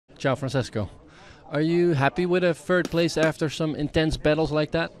Ciao, Francesco. Are you happy with a third place after some intense battles like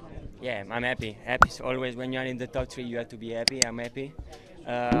that? Yeah, I'm happy. Happy is always when you're in the top three, you have to be happy. I'm happy.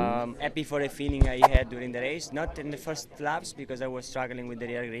 Happy for the feeling I had during the race. Not in the first laps because I was struggling with the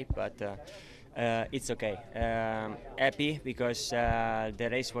rear grip, but it's okay. Happy because the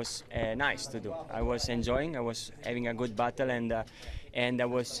race was nice to do. I was enjoying. I was having a good battle, and I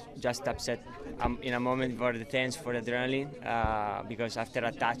was just upset in a moment for the tense, for adrenaline, because after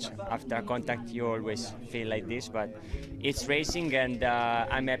a touch, after a contact, you always feel like this. But it's racing, and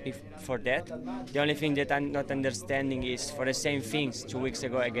I'm happy for that. The only thing that I'm not understanding is for the same things 2 weeks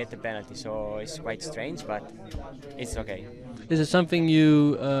ago I get a penalty, so it's quite strange, but it's okay. Is it something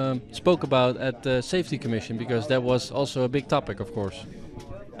you spoke about at the Safety Commission? Because that was also a big topic, of course.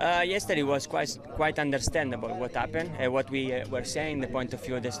 Yesterday was quite understandable what happened, what we were saying, the point of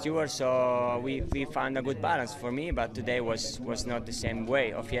view of the steward. So we found a good balance for me, but today was not the same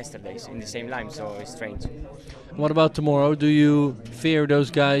way of yesterday's in the same line. So it's strange. What about tomorrow? Do you fear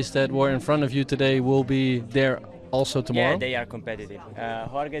those guys that were in front of you today will be there also tomorrow? Yeah, they are competitive.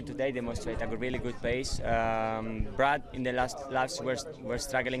 Jorge today demonstrated a really good pace. Brad in the last laps were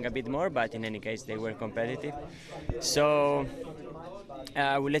struggling a bit more, but in any case they were competitive. So.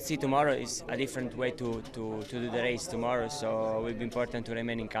 Well, let's see, tomorrow is a different way to do the race tomorrow, so it will be important to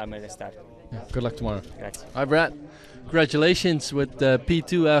remain calm at the start. Yeah, good luck tomorrow. Grazie. Hi Brad, congratulations with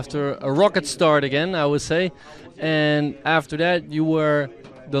P2 after a rocket start again, I would say. And after that you were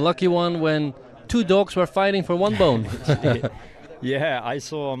the lucky one when two dogs were fighting for one bone. Yeah, I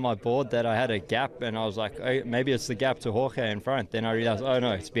saw on my board that I had a gap and I was like, oh, maybe it's the gap to Jorge in front. Then I realized, oh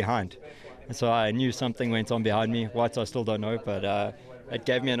no, it's behind. And so I knew something went on behind me. What, I still don't know, but it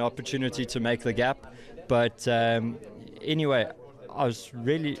gave me an opportunity to make the gap. But anyway, I was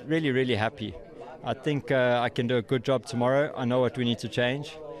really happy. I think I can do a good job tomorrow. I know what we need to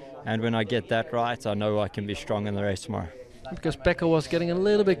change. And when I get that right, I know I can be strong in the race tomorrow. Because Pecco was getting a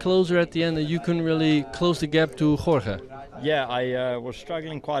little bit closer at the end and you couldn't really close the gap to Jorge. Yeah, I was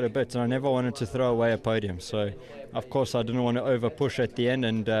struggling quite a bit and I never wanted to throw away a podium. So, of course, I didn't want to over push at the end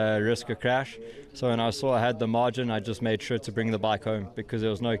and risk a crash. So when I saw I had the margin, I just made sure to bring the bike home because there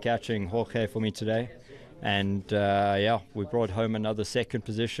was no catching Jorge for me today. And yeah, we brought home another second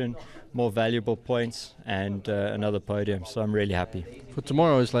position, more valuable points and another podium. So I'm really happy. For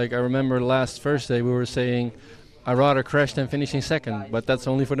tomorrow, it's like I remember last Thursday we were saying I'd rather crash than finishing second, but that's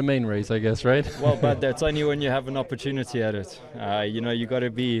only for the main race, I guess, right? Well, but that's only when you have an opportunity at it. You know, you got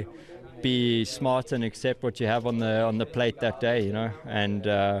to be smart and accept what you have on the plate that day, you know.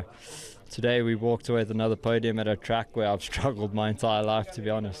 And today we walked away with another podium at a track where I've struggled my entire life, to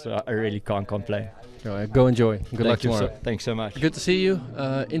be honest. So I really can't complain. Go enjoy. Good luck tomorrow. Thanks so much. Good to see you.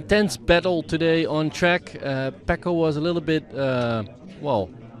 Intense battle today on track. Pecco was a little bit,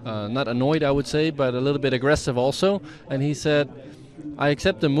 not annoyed, I would say, but a little bit aggressive also. And he said, I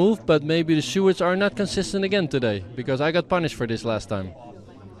accept the move, but maybe the stewards are not consistent again today, because I got punished for this last time.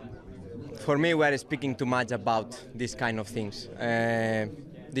 For me, we are speaking too much about these kind of things.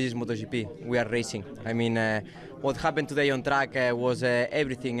 This is MotoGP, we are racing. I mean, what happened today on track was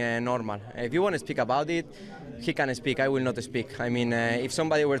everything normal. If you want to speak about it, he can speak, I will not speak. I mean, if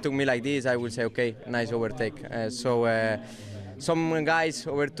somebody overtook me like this, I will say, okay, nice overtake. Some guys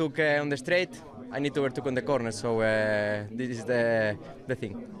overtook on the straight, I need to overtook on the corner, so this is the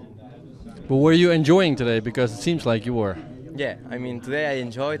thing. But were you enjoying today? Because it seems like you were. Yeah, I mean, today I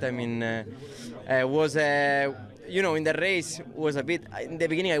enjoyed. I mean, you know, in the race was a bit. In the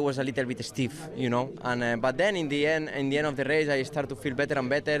beginning, I was a little bit stiff, you know, and but then in the end of the race, I start to feel better and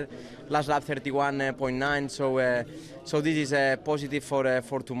better. Last lap 31.9, so this is positive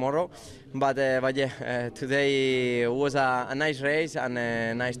for tomorrow. But yeah, today was a nice race and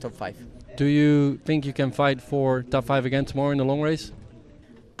a nice top 5. Do you think you can fight for top 5 again tomorrow in the long race?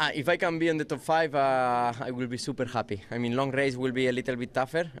 If I can be on the top 5, I will be super happy. I mean, long race will be a little bit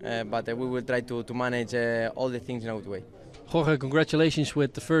tougher, but we will try to manage all the things in a good way. Jorge, congratulations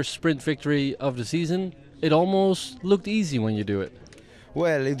with the first sprint victory of the season. It almost looked easy when you do it.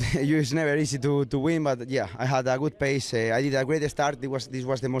 Well, it's never easy to win, but yeah, I had a good pace. I did a great start. This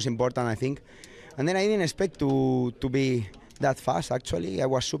was the most important, I think. And then I didn't expect to be that fast, actually. I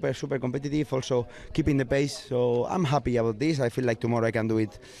was super competitive, also keeping the pace. So I'm happy about this. I feel like tomorrow I can do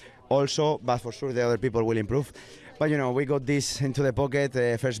it also, but for sure the other people will improve. But you know, we got this into the pocket,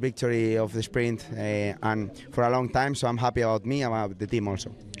 first victory of the sprint, and for a long time. So I'm happy about me, and about the team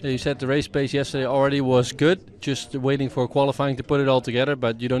also. You said the race pace yesterday already was good, just waiting for qualifying to put it all together,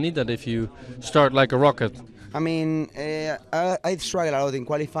 but you don't need that if you start like a rocket. I mean, I struggled a lot in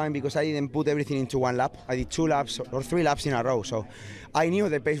qualifying because I didn't put everything into one lap. I did 2 laps or 3 laps in a row. So I knew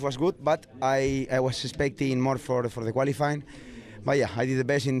the pace was good, but I was expecting more for the qualifying. But yeah, I did the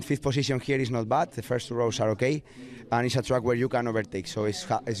best in 5th position here. Is not bad. The first 2 rows are okay, and it's a track where you can overtake. So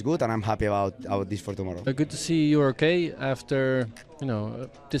it's good, and I'm happy about this for tomorrow. Good to see you're okay after a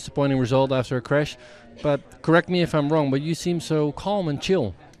disappointing result after a crash. But correct me if I'm wrong, but you seem so calm and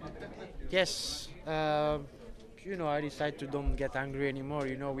chill. Yes, I decided to don't get angry anymore.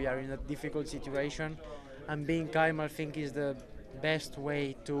 We are in a difficult situation, and being calm, I think, is the best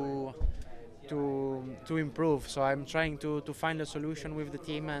way to improve. So I'm trying to find a solution with the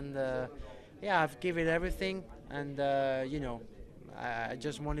team, and I've given everything, and I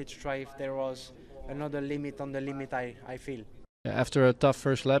just wanted to try if there was another limit on the limit I feel. After a tough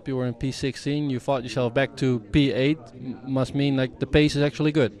first lap, you were in P16. You fought yourself back to P8. Must mean like the pace is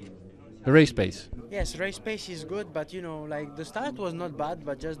actually good. The race pace. Yes, race pace is good, but like the start was not bad,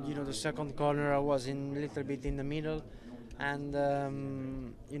 but just the second corner I was in a little bit in the middle, and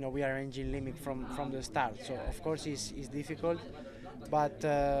we are engine limit from the start. So of course it's difficult, but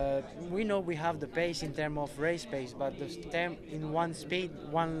we know we have the pace in terms of race pace, but the term in one speed,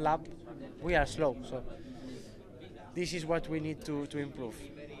 one lap, we are slow. So this is what we need to improve.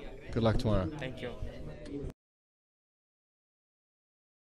 Good luck tomorrow. Thank you.